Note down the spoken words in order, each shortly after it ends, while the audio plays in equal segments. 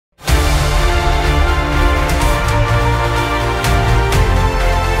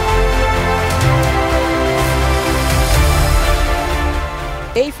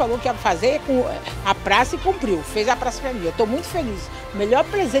e falou que ia fazer a praça e cumpriu. Fez a praça para mim. Eu estou muito feliz. O melhor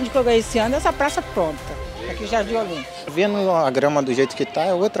presente que eu ganhei esse ano é essa praça pronta, aqui em Jardim Olimpo. Vendo a grama do jeito que está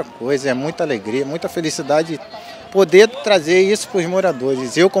é outra coisa, é muita alegria, muita felicidade poder trazer isso para os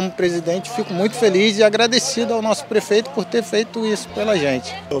moradores. Eu, como presidente, fico muito feliz e agradecido ao nosso prefeito por ter feito isso pela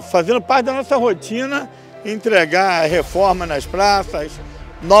gente. Fazendo parte da nossa rotina, entregar reforma nas praças,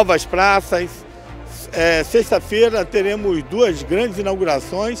 novas praças. Sexta-feira teremos 2 grandes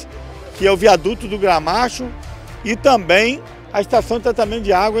inaugurações, que é o viaduto do Gramacho e também a estação de tratamento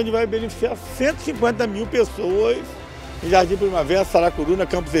de água, onde vai beneficiar 150 mil pessoas em Jardim Primavera, Saracuruna,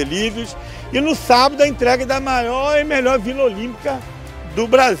 Campos Elíseos. E no sábado a entrega da maior e melhor Vila Olímpica do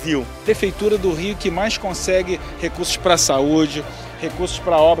Brasil. Prefeitura do Rio que mais consegue recursos para a saúde, recursos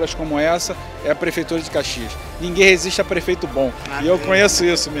para obras como essa, é a Prefeitura de Caxias. Ninguém resiste a prefeito bom. E eu conheço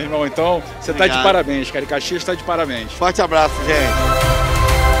isso, meu irmão. Então, você está de parabéns, cara. E Caxias está de parabéns. Forte abraço, gente.